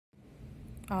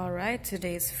Alright,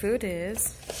 today's food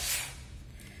is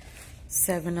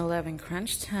 7-Eleven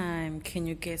crunch time. Can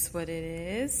you guess what it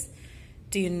is?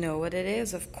 Do you know what it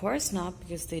is? Of course not,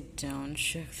 because they don't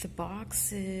check the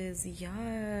boxes.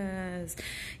 Yes.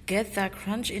 Get that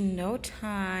crunch in no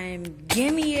time.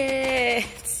 Gimme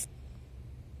it!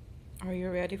 Are you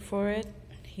ready for it?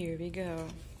 Here we go.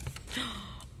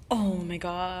 Oh my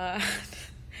god.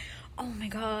 Oh my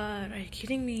god, are you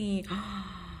kidding me?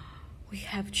 We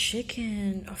have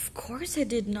chicken. Of course I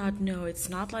did not know. It's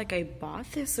not like I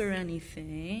bought this or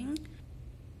anything.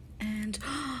 And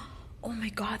oh my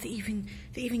god, they even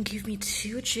give me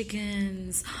 2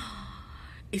 chickens.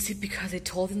 Is it because I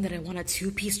told them that I want a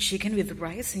 2-piece chicken with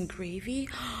rice and gravy?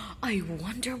 I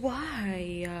wonder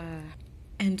why.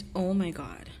 And oh my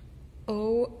god.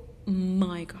 Oh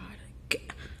my god.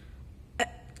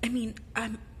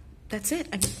 That's it.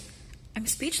 I'm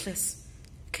speechless.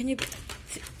 Can you...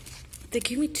 They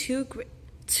give me two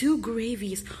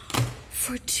gravies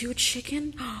for 2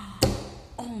 chicken?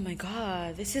 Oh my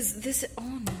god.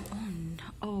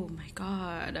 Oh my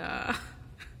god.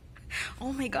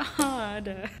 Oh my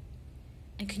god.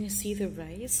 And can you see the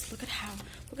rice? Look at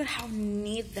how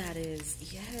neat that is.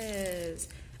 Yes.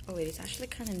 Oh wait, it's actually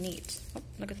kind of neat. Oh,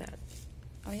 look at that.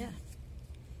 Oh yeah.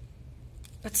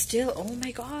 But still, oh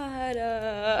my god.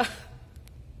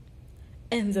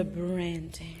 And the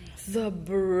branding.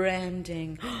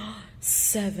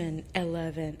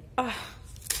 7-Eleven.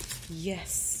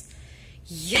 Yes.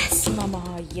 Yes,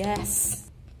 mama, yes.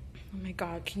 Oh my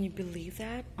god, can you believe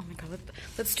that? Oh my god,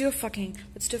 let's do a fucking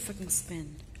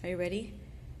spin. Are you ready?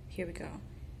 Here we go.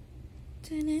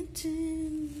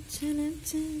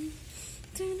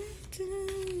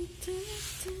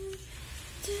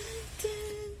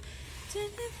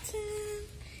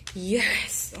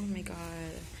 Yes! Oh my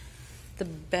god. The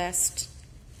best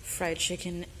fried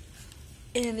chicken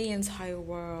in the entire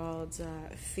world,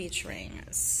 featuring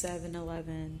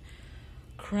 7-Eleven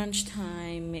crunch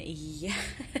time. Yes!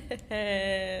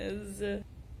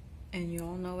 And you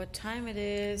all know what time it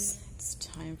is. It's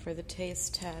time for the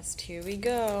taste test. Here we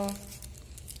go.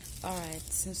 Alright,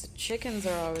 since the chickens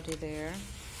are already there,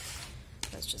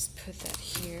 let's just put that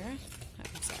here.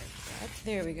 I'm sorry for that.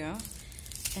 There we go.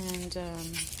 And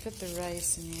put the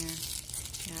rice in here.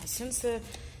 Yeah, since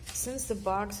the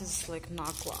box is like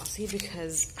not glossy,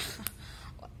 because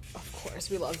of course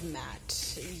we love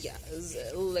matte. Yes,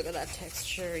 look at that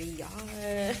texture.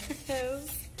 Yes.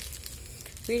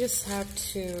 We just have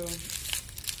to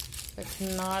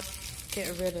not get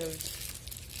rid of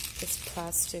this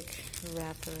plastic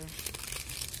wrapper.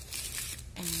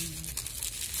 And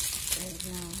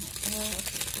now, okay,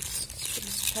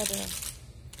 let's try to.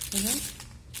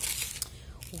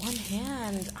 One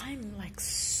hand, I'm like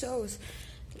so,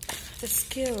 the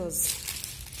skills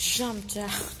jumped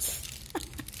out.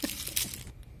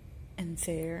 And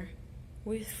there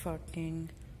we fucking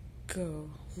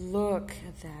go. Look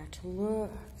at that,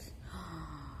 look.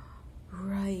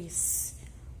 Rice,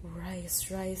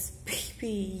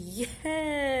 baby,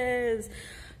 yes.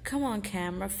 Come on,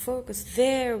 camera, focus,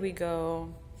 there we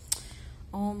go.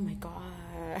 Oh my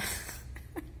god.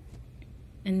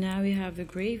 And now we have the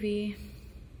gravy.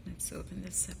 Let's open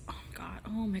this up.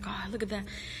 Oh my god, look at that.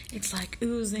 It's like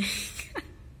oozing.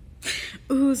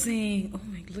 Oozing. Oh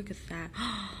my, look at that.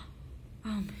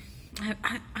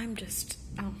 I'm just,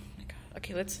 oh my god.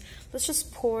 Okay, let's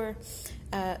just pour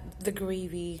the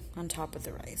gravy on top of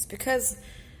the rice, because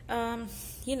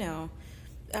you know,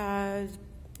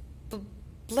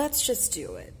 let's just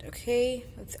do it, okay?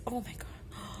 Oh my god.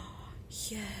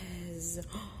 Yes.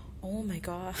 Oh my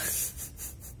god.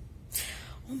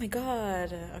 Oh my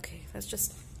god. Okay,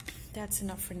 that's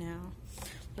enough for now.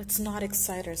 Let's not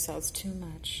excite ourselves too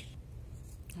much.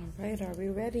 Alright, are we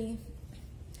ready?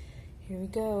 Here we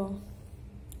go.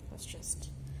 Let's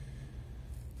just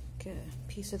get a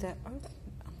piece of that. Oh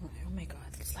my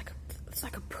god, it's like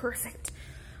a perfect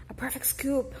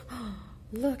scoop.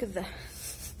 Look at that.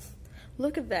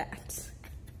 Look at that.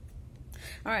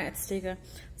 Alright, let's take a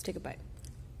bite.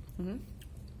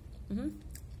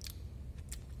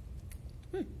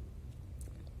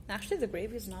 Actually, the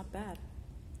gravy is not bad.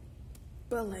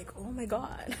 But like, oh my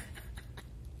god.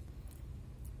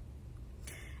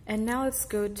 And now let's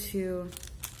go to,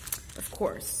 of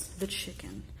course, the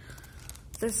chicken.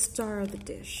 The star of the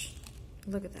dish.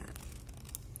 Look at that.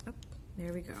 Oh,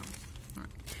 there we go. All right.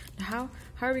 Now,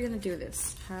 how are we gonna do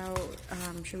this? How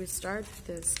should we start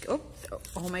this?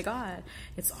 Oh my god.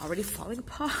 It's already falling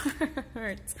apart.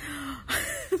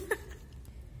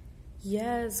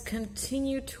 Yes,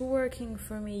 continue twerking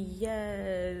for me,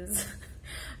 yes.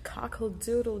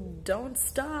 Cock-a-doodle, don't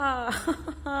stop.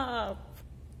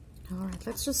 All right,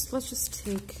 let's just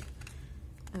take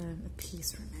a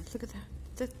piece from it. Look at that.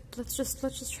 Let's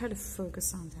just try to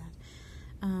focus on that.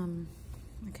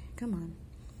 Okay, come on.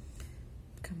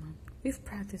 We've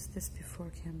practiced this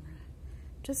before, camera.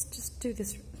 Just do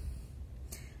this.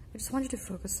 I just want you to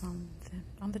focus on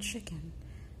the chicken,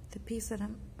 the piece that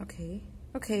I'm. Okay.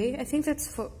 I think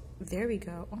that's there we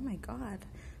go. Oh my God,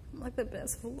 I'm like the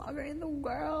best vlogger in the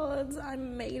world. I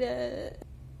made it.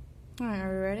 All right, are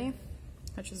we ready?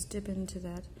 Let's just dip into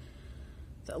that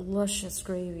luscious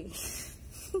gravy,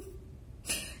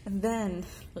 and then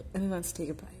let's take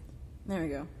a bite. There we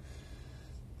go.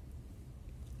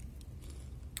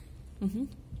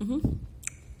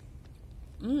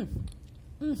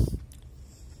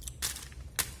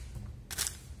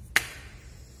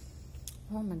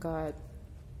 Oh my God,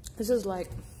 this is like,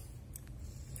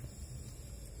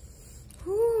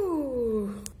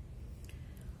 whoo.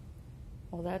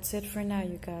 Well, that's it for now,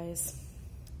 you guys.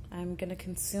 I'm gonna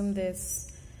consume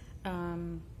this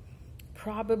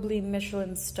probably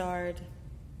Michelin-starred,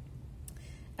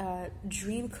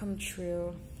 dream come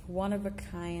true, one of a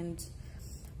kind,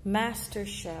 master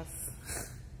chef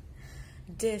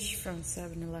dish from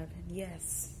 7-Eleven.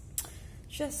 Yes,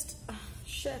 just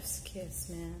chef's kiss,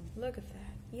 man. Look at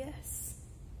that. Yes,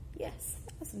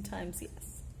 1,000 times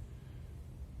yes.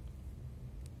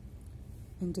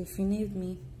 And if you need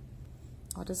me,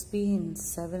 I'll just be in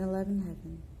 7-Eleven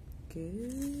heaven.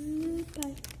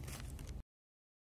 Goodbye.